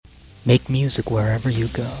Make music wherever you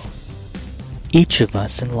go. Each of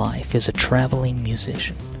us in life is a traveling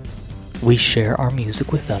musician. We share our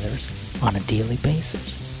music with others on a daily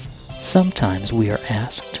basis. Sometimes we are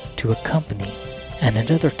asked to accompany, and at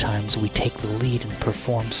other times we take the lead and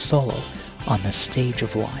perform solo on the stage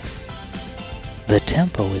of life. The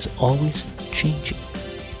tempo is always changing.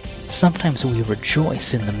 Sometimes we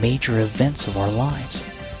rejoice in the major events of our lives.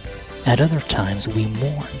 At other times we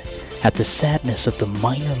mourn at the sadness of the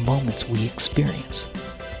minor moments we experience.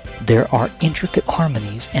 There are intricate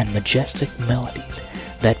harmonies and majestic melodies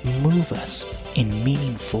that move us in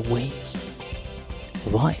meaningful ways.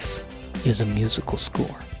 Life is a musical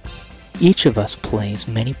score. Each of us plays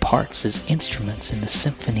many parts as instruments in the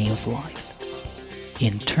symphony of life.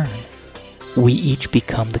 In turn, we each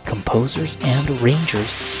become the composers and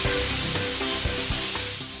arrangers.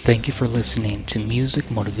 Thank you for listening to Music,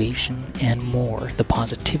 Motivation, and More, the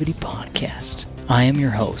Positivity Podcast. I am your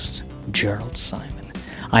host, Gerald Simon.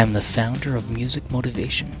 I am the founder of Music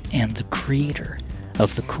Motivation and the creator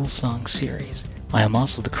of the Cool Song series. I am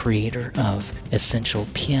also the creator of Essential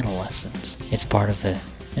Piano Lessons. It's part of an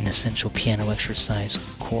essential piano exercise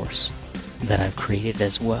course that I've created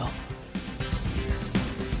as well.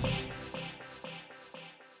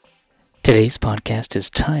 Today's podcast is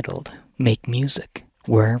titled, Make Music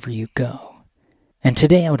Wherever You Go. And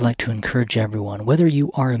today I would like to encourage everyone, whether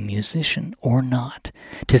you are a musician or not,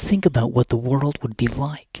 to think about what the world would be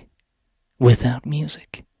like without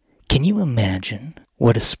music. Can you imagine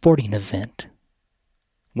what a sporting event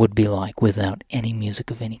would be like without any music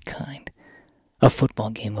of any kind? A football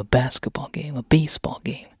game, a basketball game, a baseball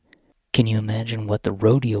game. Can you imagine what the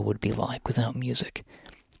rodeo would be like without music?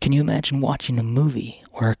 Can you imagine watching a movie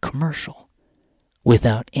or a commercial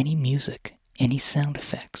without any music, any sound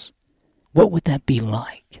effects? What would that be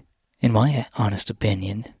like? In my honest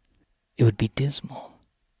opinion, it would be dismal.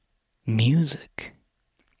 Music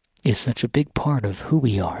is such a big part of who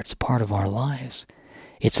we are. It's a part of our lives.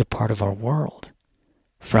 It's a part of our world.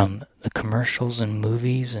 From the commercials and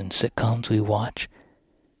movies and sitcoms we watch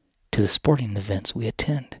to the sporting events we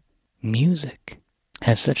attend. Music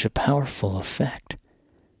has such a powerful effect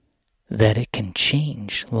that it can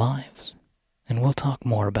change lives. And we'll talk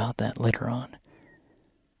more about that later on.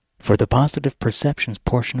 For the positive perceptions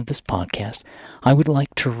portion of this podcast, I would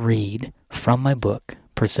like to read from my book,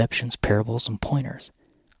 Perceptions, Parables, and Pointers,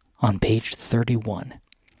 on page 31.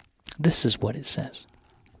 This is what it says.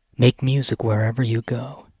 Make music wherever you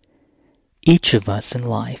go. Each of us in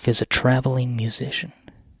life is a traveling musician.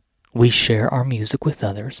 We share our music with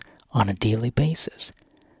others on a daily basis.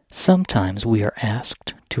 Sometimes we are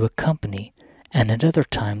asked to accompany, and at other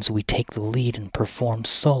times we take the lead and perform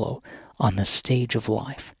solo on the stage of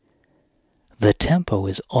life. The tempo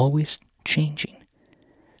is always changing.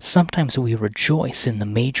 Sometimes we rejoice in the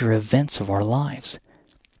major events of our lives.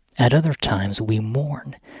 At other times we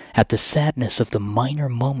mourn at the sadness of the minor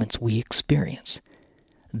moments we experience.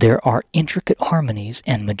 There are intricate harmonies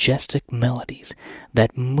and majestic melodies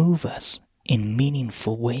that move us in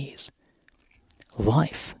meaningful ways.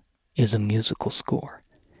 Life is a musical score.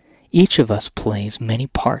 Each of us plays many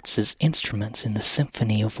parts as instruments in the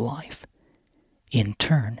symphony of life. In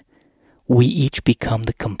turn, we each become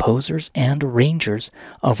the composers and arrangers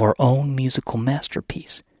of our own musical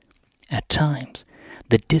masterpiece. At times,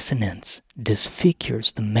 the dissonance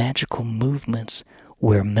disfigures the magical movements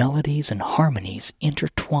where melodies and harmonies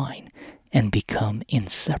intertwine and become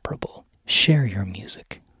inseparable. Share your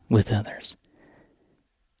music with others.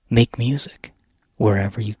 Make music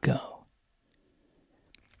wherever you go.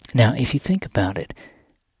 Now, if you think about it,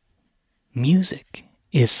 music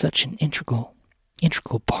is such an integral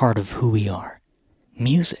part of who we are.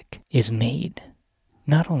 Music is made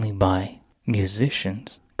not only by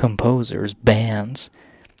musicians, composers, bands,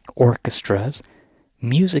 orchestras.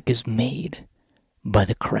 Music is made by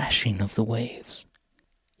the crashing of the waves.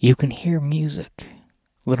 You can hear music,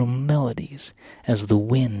 little melodies, as the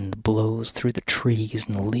wind blows through the trees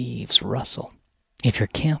and the leaves rustle. If you're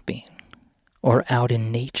camping or out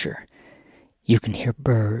in nature, you can hear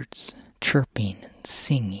birds chirping and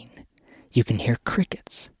singing. You can hear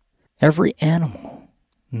crickets. Every animal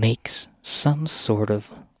makes some sort of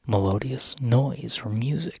melodious noise or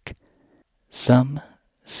music. Some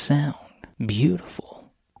sound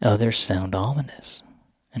beautiful. Others sound ominous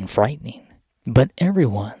and frightening. But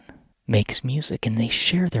everyone makes music, and they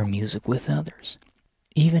share their music with others.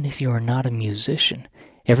 Even if you are not a musician,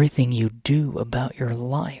 everything you do about your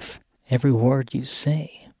life, every word you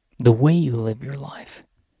say, the way you live your life,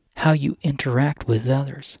 how you interact with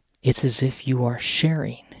others, it's as if you are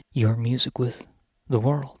sharing your music with the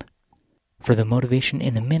world. For the Motivation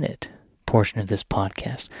in a Minute portion of this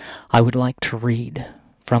podcast, I would like to read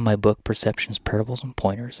from my book, Perceptions, Parables, and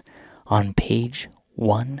Pointers, on page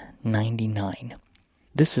 199.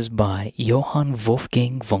 This is by Johann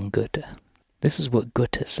Wolfgang von Goethe. This is what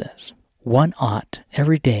Goethe says. One ought,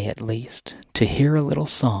 every day at least, to hear a little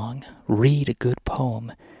song, read a good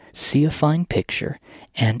poem, see a fine picture,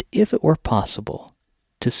 and, if it were possible,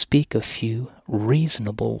 to speak a few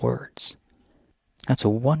reasonable words. That's a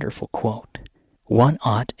wonderful quote. One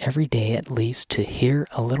ought every day at least to hear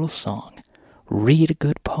a little song, read a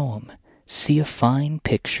good poem, see a fine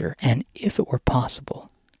picture, and, if it were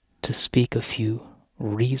possible, to speak a few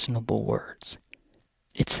reasonable words.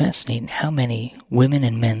 It's fascinating how many women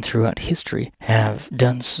and men throughout history have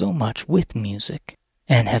done so much with music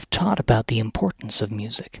and have taught about the importance of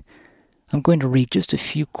music. I'm going to read just a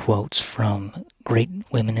few quotes from great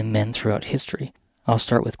women and men throughout history. I'll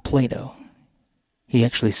start with Plato. He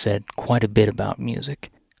actually said quite a bit about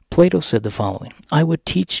music. Plato said the following: I would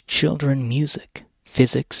teach children music,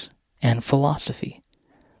 physics, and philosophy,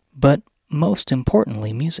 but most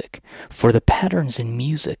importantly music, for the patterns in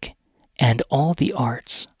music and all the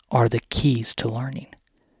arts are the keys to learning.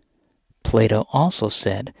 Plato also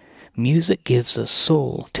said, music gives a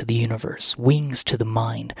soul to the universe, wings to the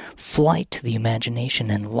mind, flight to the imagination,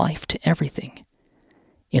 and life to everything.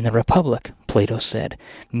 In the Republic, Plato said,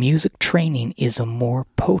 music training is a more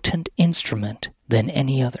potent instrument than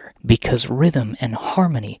any other, because rhythm and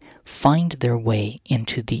harmony find their way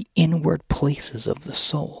into the inward places of the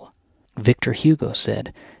soul. Victor Hugo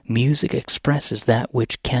said, music expresses that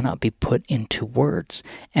which cannot be put into words,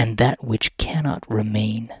 and that which cannot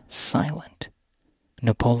remain silent.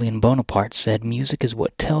 Napoleon Bonaparte said, music is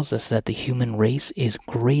what tells us that the human race is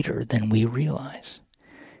greater than we realize.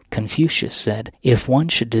 Confucius said, if one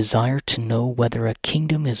should desire to know whether a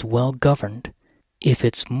kingdom is well governed, if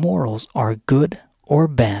its morals are good or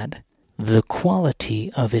bad, the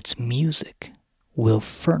quality of its music will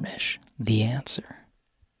furnish the answer.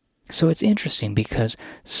 So it's interesting because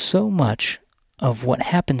so much of what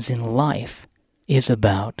happens in life is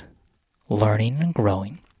about learning and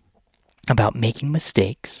growing, about making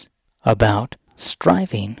mistakes, about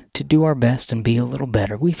striving to do our best and be a little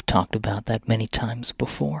better. We've talked about that many times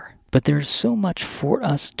before. But there's so much for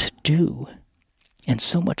us to do and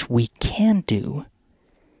so much we can do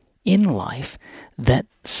in life that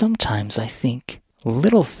sometimes I think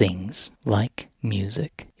little things like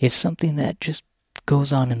music is something that just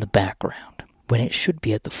goes on in the background when it should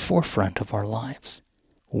be at the forefront of our lives.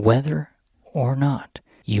 Whether or not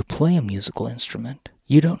you play a musical instrument,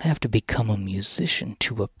 you don't have to become a musician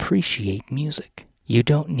to appreciate music. You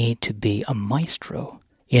don't need to be a maestro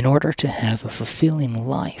in order to have a fulfilling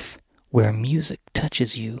life where music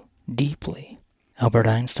touches you deeply. Albert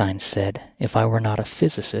Einstein said, if I were not a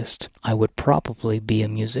physicist, I would probably be a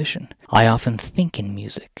musician. I often think in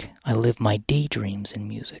music. I live my daydreams in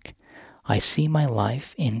music. I see my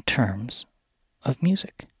life in terms of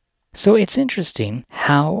music. So it's interesting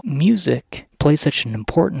how music plays such an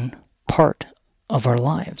important part of our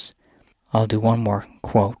lives. I'll do one more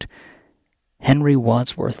quote. Henry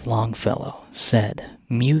Wadsworth Longfellow said,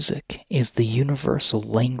 music is the universal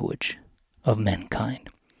language of mankind.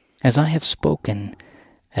 As I have spoken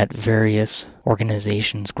at various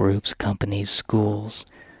organizations, groups, companies, schools,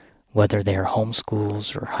 whether they are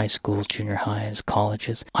homeschools or high schools, junior highs,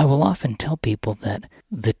 colleges, I will often tell people that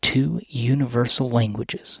the two universal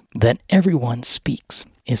languages that everyone speaks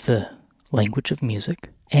is the language of music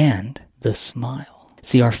and the smile.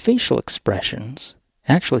 See, our facial expressions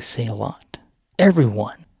actually say a lot.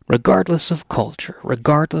 Everyone, regardless of culture,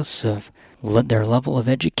 regardless of their level of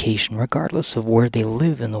education, regardless of where they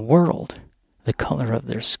live in the world, the color of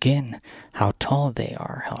their skin, how tall they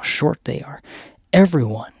are, how short they are,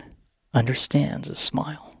 everyone understands a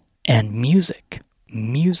smile. And music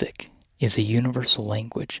is a universal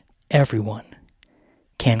language. Everyone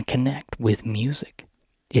can connect with music.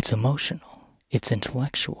 It's emotional. It's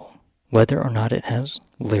intellectual. Whether or not it has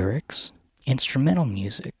lyrics, instrumental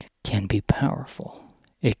music can be powerful.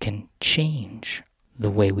 It can change the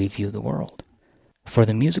way we view the world. For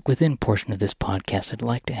the Music Within portion of this podcast, I'd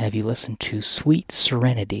like to have you listen to Sweet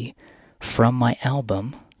Serenity from my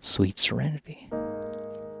album, Sweet Serenity.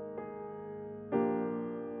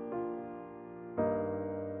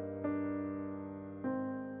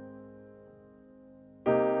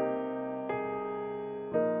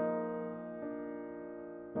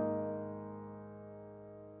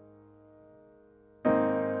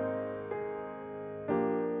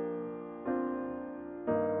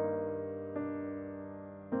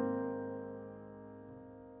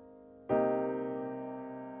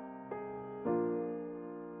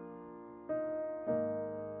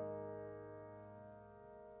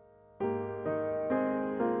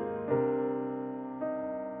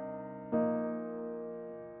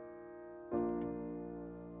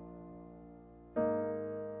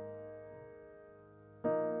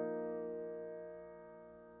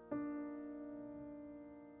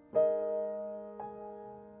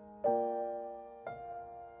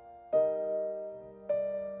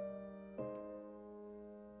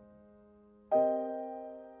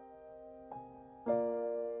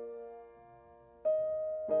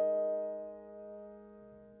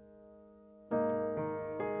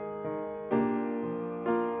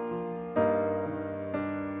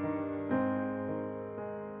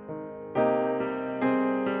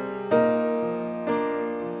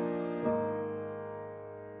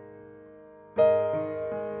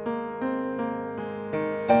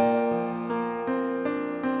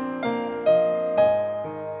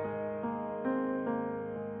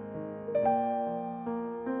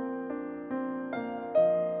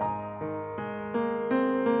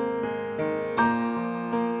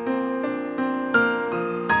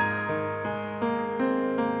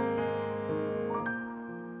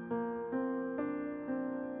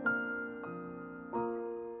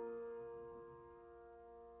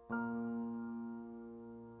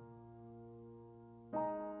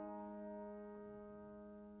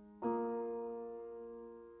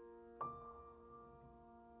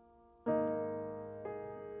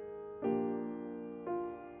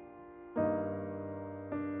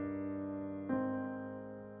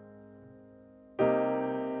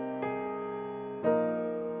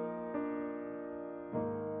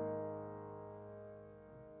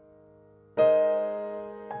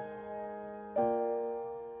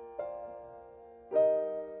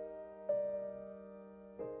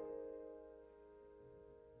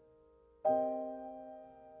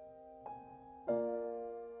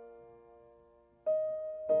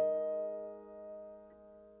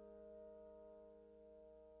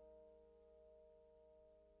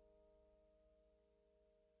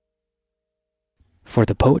 For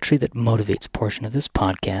the Poetry That Motivates portion of this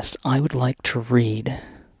podcast, I would like to read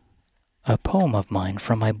a poem of mine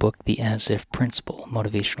from my book, The As If Principle,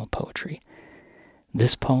 Motivational Poetry.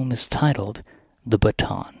 This poem is titled, The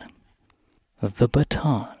Baton. The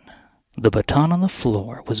baton on the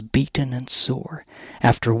floor was beaten and sore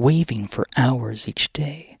after waving for hours each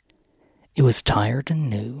day. It was tired and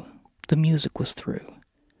new, the music was through,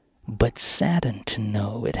 but saddened to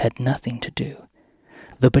know it had nothing to do.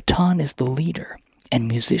 The baton is the leader, and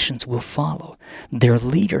musicians will follow their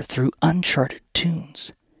leader through uncharted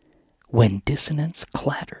tunes. When dissonance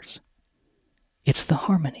clatters, it's the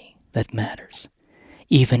harmony that matters,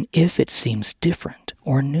 even if it seems different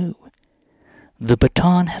or new. The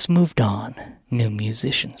baton has moved on, new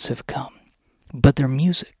musicians have come, but their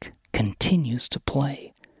music continues to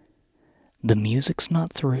play. The music's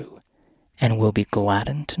not through, and we'll be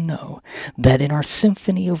gladdened to know that in our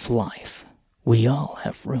symphony of life, we all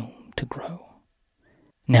have room to grow.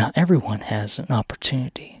 Now everyone has an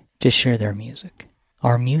opportunity to share their music.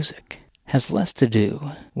 Our music has less to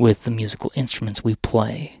do with the musical instruments we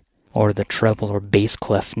play, or the treble or bass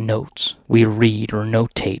clef notes we read or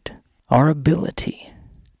notate. Our ability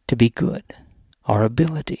to be good, our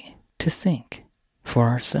ability to think for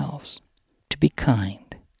ourselves, to be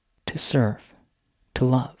kind, to serve, to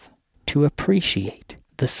love, to appreciate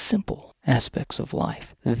the simple aspects of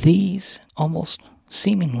life. These almost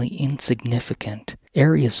seemingly insignificant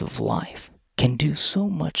areas of life can do so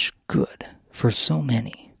much good for so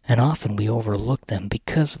many, and often we overlook them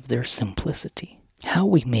because of their simplicity. How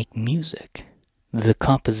we make music, the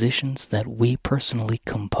compositions that we personally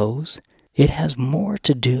compose, it has more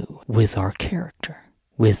to do with our character,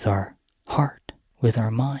 with our heart, with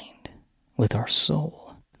our mind, with our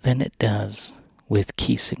soul, than it does with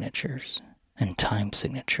key signatures and time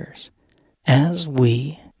signatures. As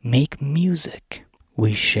we make music,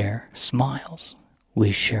 we share smiles,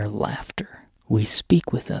 we share laughter, we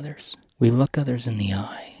speak with others, we look others in the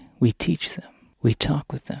eye, we teach them, we talk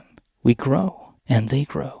with them, we grow, and they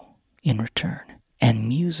grow in return. And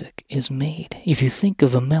music is made. If you think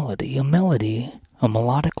of a melody, a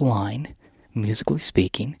melodic line, musically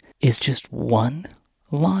speaking, is just one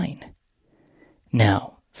line.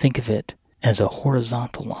 Now, think of it as a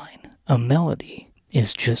horizontal line. A melody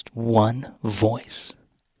is just one voice.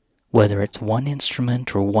 Whether it's one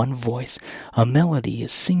instrument or one voice, a melody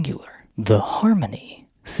is singular. The harmony,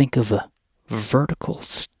 think of a vertical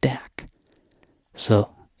stack.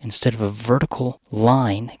 So, instead of a vertical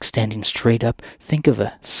line extending straight up, think of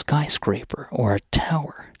a skyscraper or a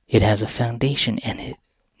tower. It has a foundation and it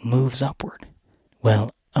moves upward.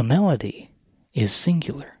 Well, a melody is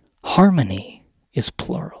singular. Harmony is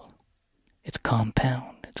plural. It's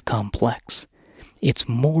compound. It's complex. It's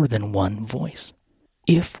more than one voice.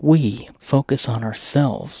 If we focus on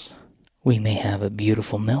ourselves, we may have a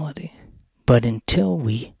beautiful melody. But until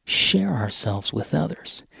we share ourselves with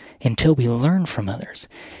others, until we learn from others,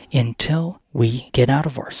 until we get out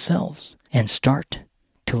of ourselves and start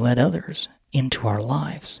to let others into our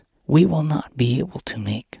lives, we will not be able to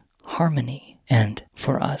make harmony. And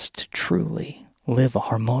for us to truly live a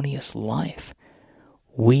harmonious life,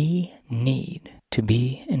 we need to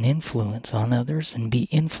be an influence on others and be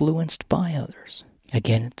influenced by others.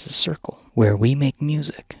 Again, it's a circle where we make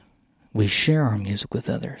music. We share our music with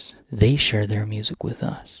others. They share their music with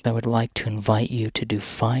us. I would like to invite you to do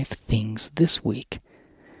 5 things this week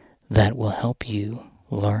that will help you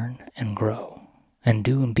learn and grow and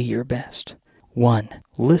do and be your best. 1.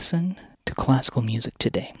 Listen to classical music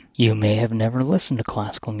today. You may have never listened to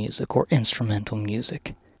classical music or instrumental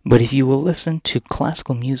music, but if you will listen to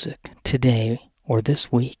classical music today or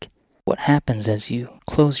this week, what happens as you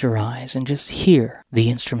close your eyes and just hear the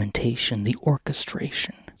instrumentation, the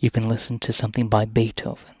orchestration? You can listen to something by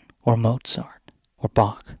Beethoven, or Mozart, or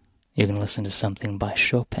Bach. You can listen to something by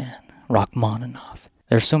Chopin, Rachmaninoff.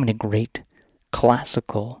 There are so many great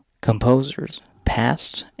classical composers,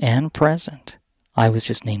 past and present. I was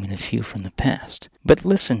just naming a few from the past. But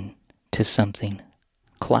listen to something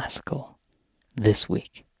classical this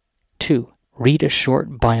week. 2. Read a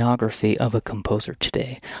short biography of a composer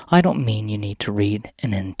today. I don't mean you need to read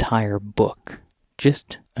an entire book.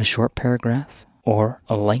 Just a short paragraph or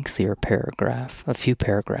a lengthier paragraph, a few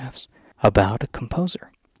paragraphs, about a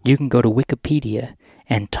composer. You can go to Wikipedia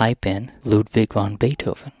and type in Ludwig van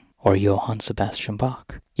Beethoven or Johann Sebastian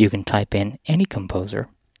Bach. You can type in any composer.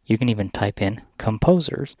 You can even type in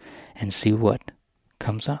composers and see what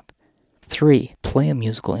comes up. 3. Play a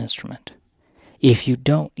musical instrument. If you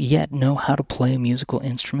don't yet know how to play a musical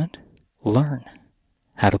instrument, learn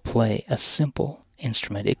how to play a simple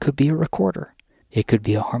instrument. It could be a recorder. It could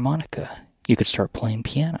be a harmonica. You could start playing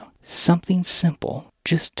piano. Something simple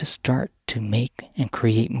just to start to make and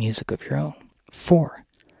create music of your own. 4.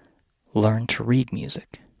 Learn to read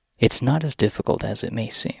music. It's not as difficult as it may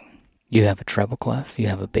seem. You have a treble clef, you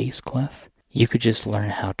have a bass clef. You could just learn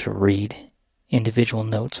how to read individual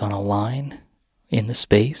notes on a line in the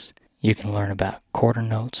space. You can learn about quarter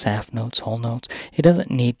notes, half notes, whole notes. It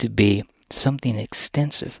doesn't need to be something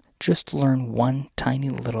extensive. Just learn one tiny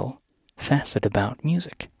little facet about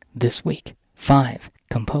music this week. 5.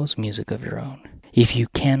 Compose music of your own. If you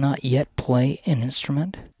cannot yet play an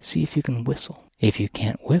instrument, see if you can whistle. If you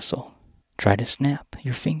can't whistle, try to snap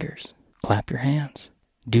your fingers, clap your hands.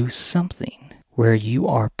 Do something where you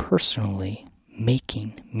are personally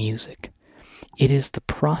making music. It is the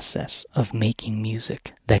process of making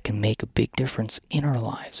music that can make a big difference in our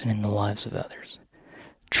lives and in the lives of others.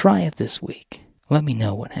 Try it this week. Let me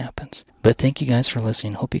know what happens. But thank you guys for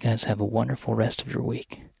listening. Hope you guys have a wonderful rest of your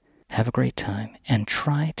week. Have a great time and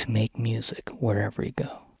try to make music wherever you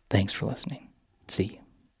go. Thanks for listening. See you.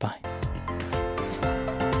 Bye.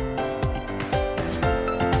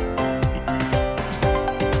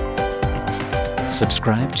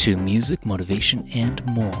 Subscribe to Music, Motivation, and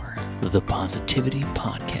More, the Positivity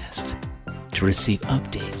Podcast, to receive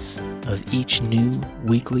updates of each new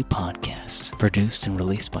weekly podcast produced and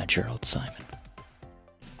released by Gerald Simon.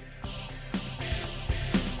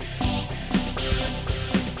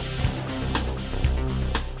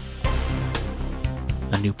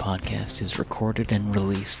 A new podcast is recorded and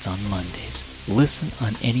released on Mondays. Listen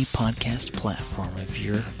on any podcast platform of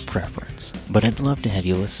your preference. But I'd love to have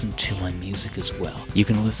you listen to my music as well. You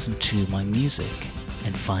can listen to my music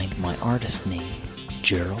and find my artist name,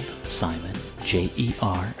 Gerald Simon,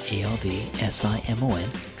 Geraldsimon.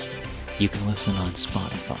 You can listen on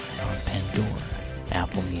Spotify, on Pandora,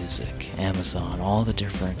 Apple Music, Amazon, all the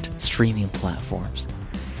different streaming platforms.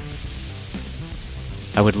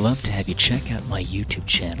 I would love to have you check out my YouTube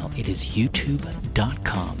channel. It is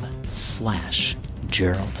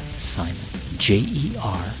youtube.com/Gerald Simon.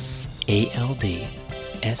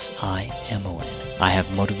 GeraldSimon. I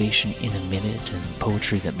have Motivation in a Minute and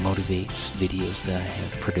poetry that motivates videos that I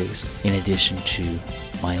have produced, in addition to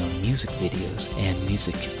my own music videos and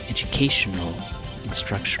music educational,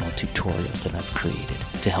 instructional tutorials that I've created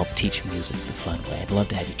to help teach music the fun way. I'd love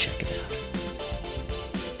to have you check it out.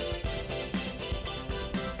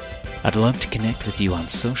 I'd love to connect with you on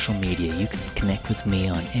social media. You can connect with me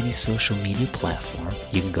on any social media platform.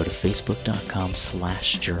 You can go to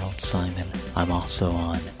facebook.com/Gerald Simon. I'm also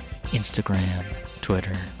on Instagram,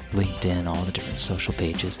 Twitter, LinkedIn, all the different social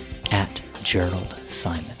pages at Gerald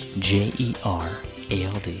Simon. GeraldSimon.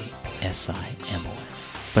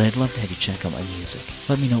 But I'd love to have you check out my music.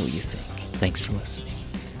 Let me know what you think. Thanks for listening.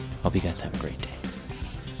 Hope you guys have a great day.